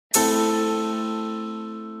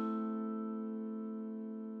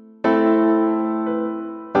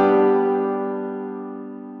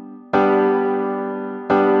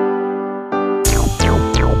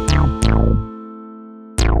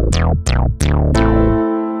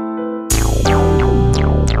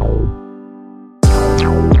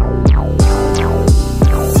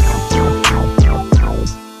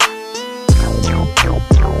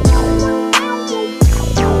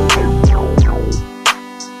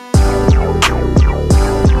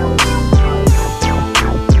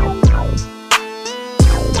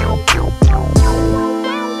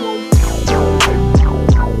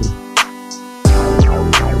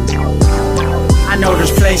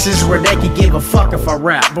places where they could give a fuck if I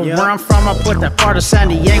rap. But where I'm from, I put that part of San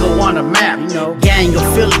Diego on the map. Gang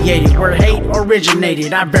affiliated, where hate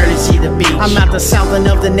originated, I barely see the beach. I'm at the south end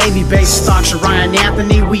of the Navy base, Stalker Ryan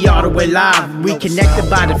Anthony, we all the way live. We connected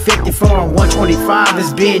by the 54 and 125,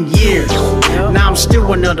 it's been years. Now I'm still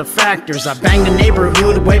one of the factors. I banged the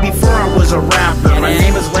neighborhood way before I was a rapper. My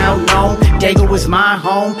name is well known, Dago is my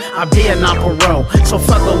home. I been on parole, so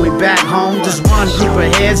fuck all we back home. Just one group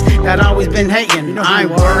of heads that always been hating. I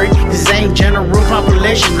ain't worried, this ain't general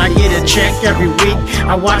population. I get a check every week,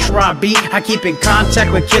 I watch where I be. I keep in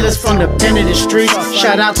contact with killers from the pen of the streets.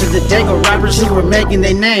 Shout out to the Dago rappers who are making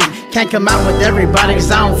their name. Can't come out with everybody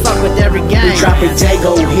cause I don't fuck with every gang. We dropping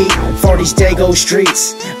Dago heat for these Dago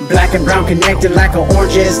streets. Black and brown connected like an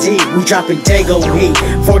orange SD. We dropping Dago heat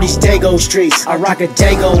for these Dago streets. I rock a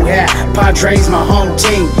Dago hat, Padres my home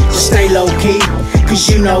team. Just stay low key, cause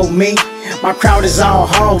you know me. My crowd is all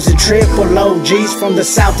hogs and triple OGs. From the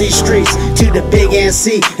southeast streets to the big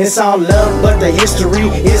NC. It's all love, but the history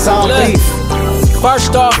is all beef.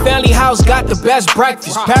 First off, family house got the best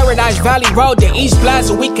breakfast. Paradise Valley Road to East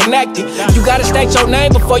Plaza, we connected. You gotta state your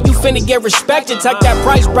name before you finna get respected. Take that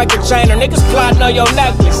price breaker chain or niggas plotting on your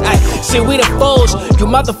necklace. Ay, see, we the fools you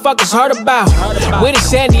motherfuckers heard about. We the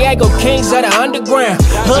San Diego kings of the underground.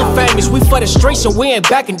 Hood famous, we for the streets and we ain't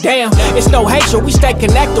backing down. It's no hatred, we stay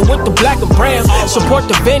connected with the black and brown. Support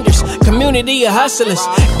the vendors, community of hustlers.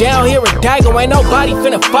 Down here at Dago, ain't nobody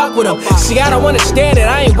finna fuck with them. See, I don't understand it,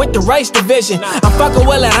 I ain't with the race division. I'm fucking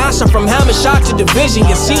with an answer from Hammer Shot to Division.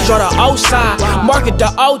 Your C's on the O side, market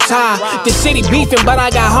the O tie. The city beefing, but I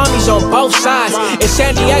got homies on both sides. In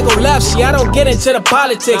San Diego left, see, I don't get into the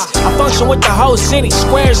politics. I function with the whole city,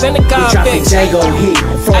 squares and the convicts. We dropping Dago heat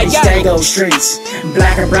for these Dago streets.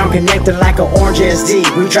 Black and brown connected like an orange SD.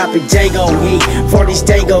 We dropping Dago heat for these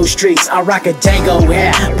Dago streets. I rock a Dago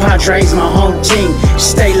hat, Padres my home team.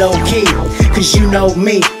 Stay low key, cause you know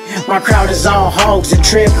me. My crowd is all hogs and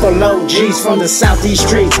triple OGs. From the southeast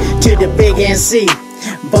streets to the big NC.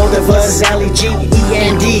 Both of us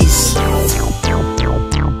LEGENDs.